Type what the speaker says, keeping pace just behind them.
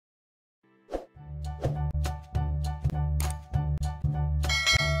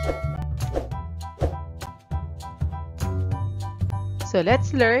So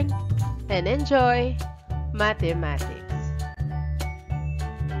let's learn and enjoy mathematics.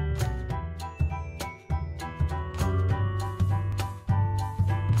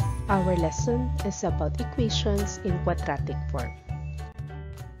 Our lesson is about equations in quadratic form.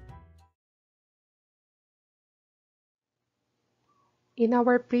 In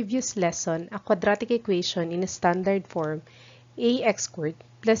our previous lesson, a quadratic equation in a standard form, ax squared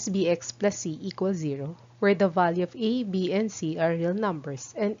plus bx plus c equals 0, where the value of a, b, and c are real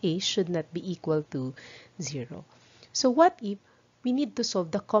numbers and a should not be equal to 0. So what if we need to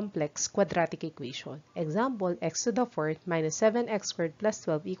solve the complex quadratic equation? Example, x to the fourth minus 7x squared plus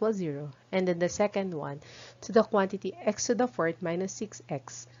 12 equals 0. And then the second one, to the quantity x to the fourth minus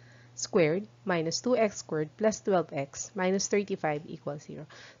 6x squared minus 2x squared plus 12x minus 35 equals 0.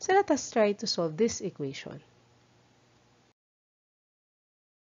 So let us try to solve this equation.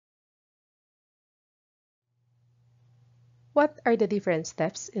 What are the different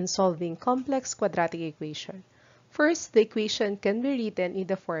steps in solving complex quadratic equation? First, the equation can be written in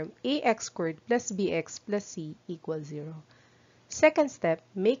the form ax squared plus bx plus c equals 0. Second step,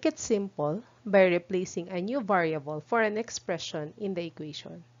 make it simple by replacing a new variable for an expression in the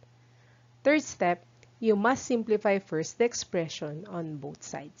equation. Third step, you must simplify first the expression on both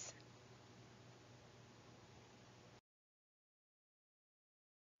sides.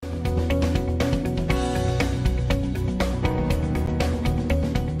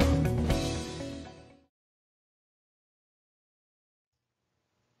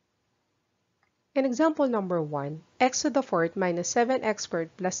 In example number 1, x to the fourth minus 7x squared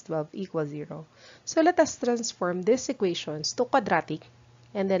plus 12 equals 0. So let us transform these equations to quadratic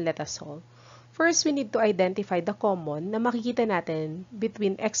and then let us solve. First, we need to identify the common na makikita natin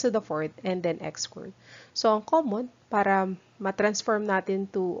between x to the fourth and then x squared. So ang common, para matransform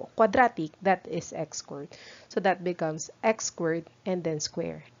natin to quadratic, that is x squared. So that becomes x squared and then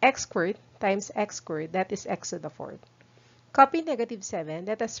square. X squared times x squared, that is x to the fourth. Copy negative 7,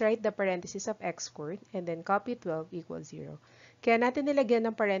 let us write the parenthesis of x squared, and then copy 12 equals 0. Kaya natin nilagyan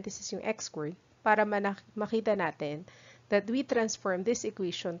ng parenthesis yung x squared para makita natin that we transform this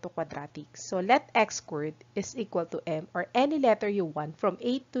equation to quadratic. So let x squared is equal to m, or any letter you want from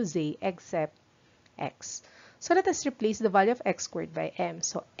a to z except x. So let us replace the value of x squared by m.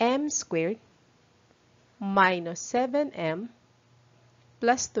 So m squared minus 7m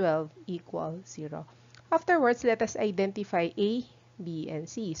plus 12 equals 0. Afterwards, let us identify a, b, and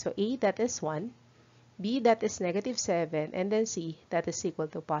c. So a, that is 1, b, that is negative 7, and then c, that is equal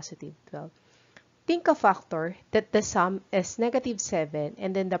to positive 12. Think a factor that the sum is negative 7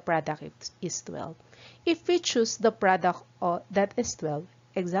 and then the product is 12. If we choose the product that is 12,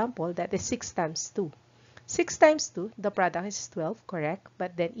 example, that is 6 times 2. 6 times 2, the product is 12, correct?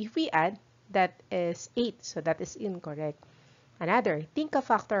 But then if we add, that is 8, so that is incorrect. Another, think a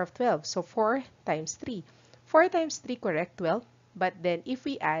factor of 12. So 4 times 3. 4 times 3, correct, 12. But then if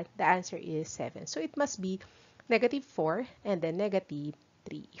we add, the answer is 7. So it must be negative 4 and then negative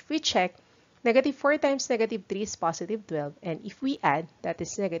 3. If we check, negative 4 times negative 3 is positive 12. And if we add, that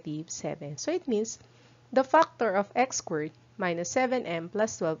is negative 7. So it means the factor of x squared minus 7m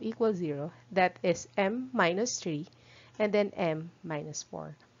plus 12 equals 0. That is m minus 3 and then m minus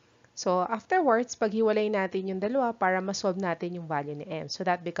 4. So, afterwards, paghiwalay natin yung dalawa para ma-solve natin yung value ni m. So,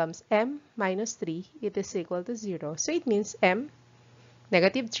 that becomes m minus 3, it is equal to 0. So, it means m,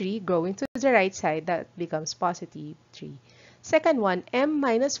 negative 3, going to the right side, that becomes positive 3. Second one, m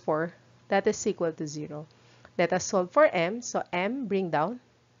minus 4, that is equal to 0. Let us solve for m. So, m, bring down,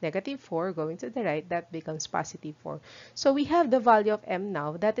 negative 4, going to the right, that becomes positive 4. So, we have the value of m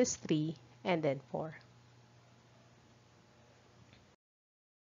now, that is 3, and then 4.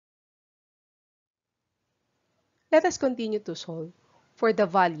 Let us continue to solve for the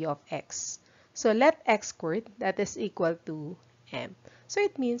value of x. So let x squared, that is equal to m. So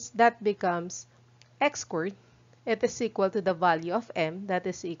it means that becomes x squared, it is equal to the value of m, that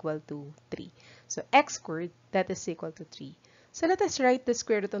is equal to 3. So x squared, that is equal to 3. So let us write the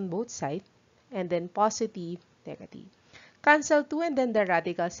square root on both sides, and then positive, negative. Cancel 2 and then the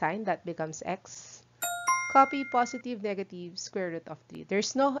radical sign, that becomes x. Copy positive, negative, square root of 3.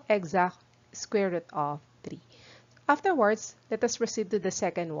 There's no exact square root of 3. Afterwards, let us proceed to the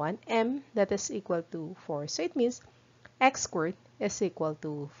second one, m, that is equal to 4. So it means x squared is equal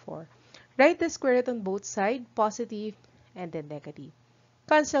to 4. Write the square root on both sides, positive and then negative.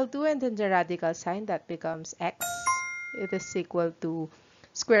 Cancel 2 and then the radical sign, that becomes x. It is equal to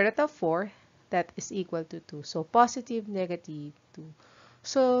square root of 4, that is equal to 2. So positive, negative, 2.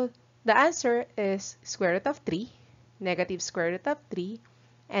 So the answer is square root of 3, negative square root of 3,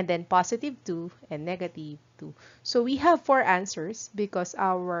 and then positive 2, and negative 2. So we have 4 answers because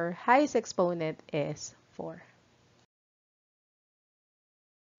our highest exponent is 4.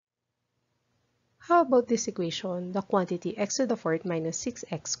 How about this equation? The quantity x to the fourth minus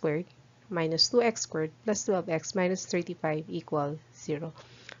 6x squared minus 2x squared plus 12x minus 35 equal 0.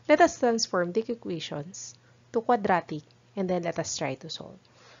 Let us transform the equations to quadratic and then let us try to solve.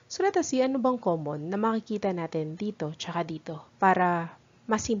 So let us see ano bang common na makikita natin dito tsaka dito para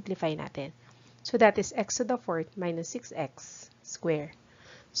masimplify natin. So that is x to the fourth minus 6x squared.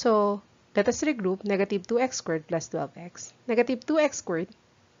 So let us regroup negative 2x squared plus 12x. Negative 2x squared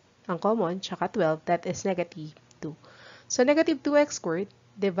ang common, tsaka 12, that is negative 2. So, negative 2x squared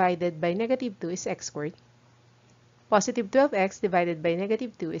divided by negative 2 is x squared. Positive 12x divided by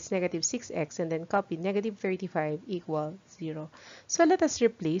negative 2 is negative 6x, and then copy negative 35 equal 0. So, let us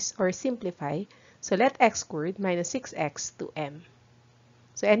replace or simplify. So, let x squared minus 6x to m.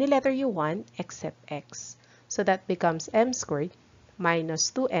 So, any letter you want except x. So, that becomes m squared minus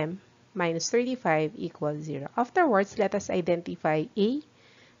 2m minus 35 equals 0. Afterwards, let us identify a,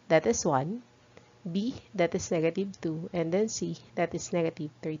 that is 1, b, that is negative 2, and then c, that is negative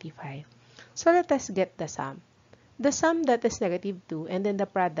 35. So let us get the sum. The sum that is negative 2 and then the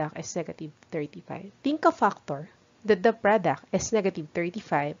product is negative 35. Think a factor that the product is negative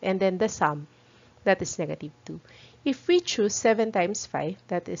 35 and then the sum that is negative 2. If we choose 7 times 5,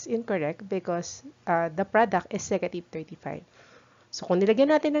 that is incorrect because the product is negative 35. So kung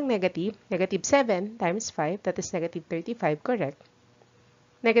nilagyan natin ng negative, negative 7 times 5, that is negative 35, correct?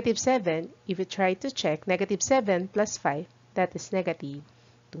 Negative 7, if you try to check, negative 7 plus 5, that is negative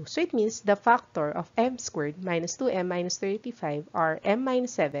 2. So it means the factor of m squared minus 2m minus 35 are m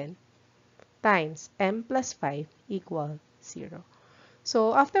minus 7 times m plus 5 equal 0.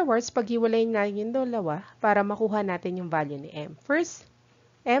 So afterwards, paghiwalayin natin yung dalawa para makuha natin yung value ni m. First,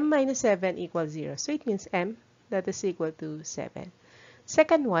 m minus 7 equals 0. So it means m that is equal to 7.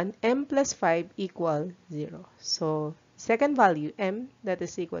 Second one, m plus 5 equal 0. So second value, m, that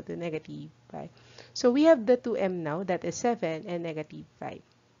is equal to negative 5. So we have the 2m now, that is 7 and negative 5.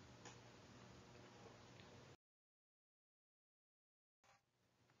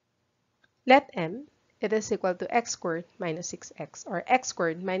 Let m, it is equal to x squared minus 6x, or x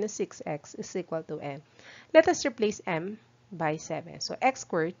squared minus 6x is equal to m. Let us replace m by 7. So x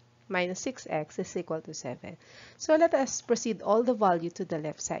squared minus 6x is equal to 7. So let us proceed all the value to the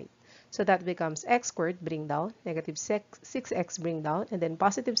left side. So that becomes x squared, bring down, negative 6x, bring down, and then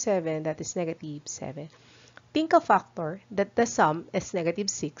positive 7, that is negative 7. Think a factor that the sum is negative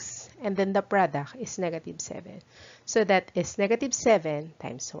 6, and then the product is negative 7. So that is negative 7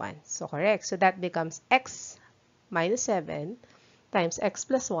 times 1. So correct. So that becomes x minus 7 times x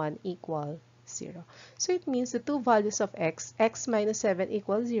plus 1 equal 0. So it means the two values of x minus 7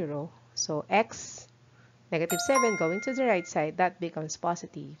 equals 0. So x negative 7 going to the right side, that becomes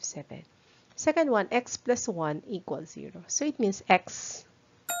positive 7. Second one, x plus 1 equals 0. So it means x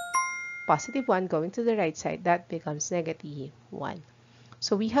positive 1 going to the right side, that becomes negative 1.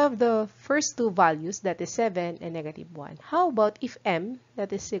 So we have the first two values, that is 7 and negative 1. How about if m,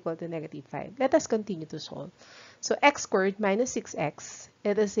 that is equal to negative 5? Let us continue to solve. So x squared minus 6x,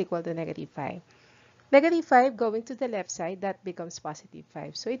 it is equal to negative 5. Negative 5 going to the left side, that becomes positive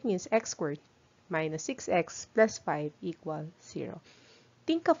 5. So it means x squared minus 6x plus 5 equal 0.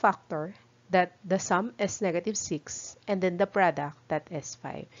 Think a factor that the sum is negative 6 and then the product that is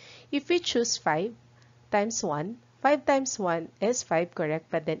 5. If we choose 5 times 1, 5 times 1 is 5, correct?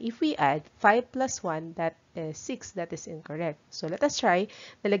 But then if we add 5 plus 1, that is 6, that is incorrect. So let us try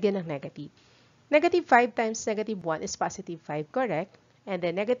nalagyan ng negative. Negative 5 times negative 1 is positive 5, correct? And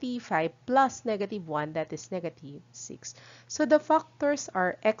then negative 5 plus negative 1, that is negative 6. So the factors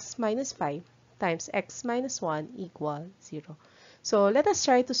are x minus 5 times x minus 1 equal 0. So let us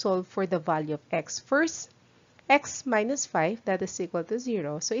try to solve for the value of x. First, x minus 5, that is equal to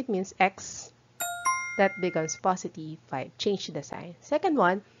 0. So it means x, that becomes positive 5. Change the sign. Second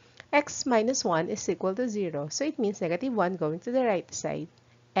one, x minus 1 is equal to 0. So it means negative 1 going to the right side,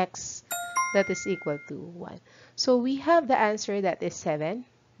 x, that is equal to 1. So we have the answer that is 7,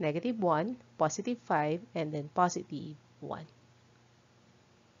 negative 1, positive 5, and then positive 1.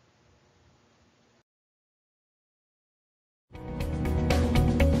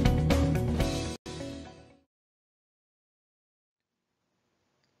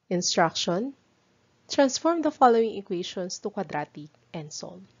 Instruction: transform the following equations to quadratic and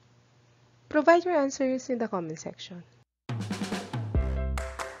solve. Provide your answers in the comment section.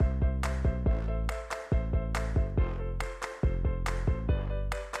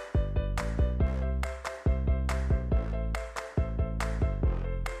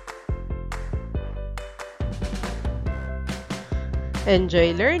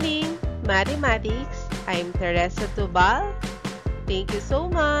 Enjoy learning mathematics. I'm Teresa Tubal. Thank you so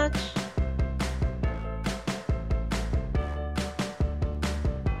much.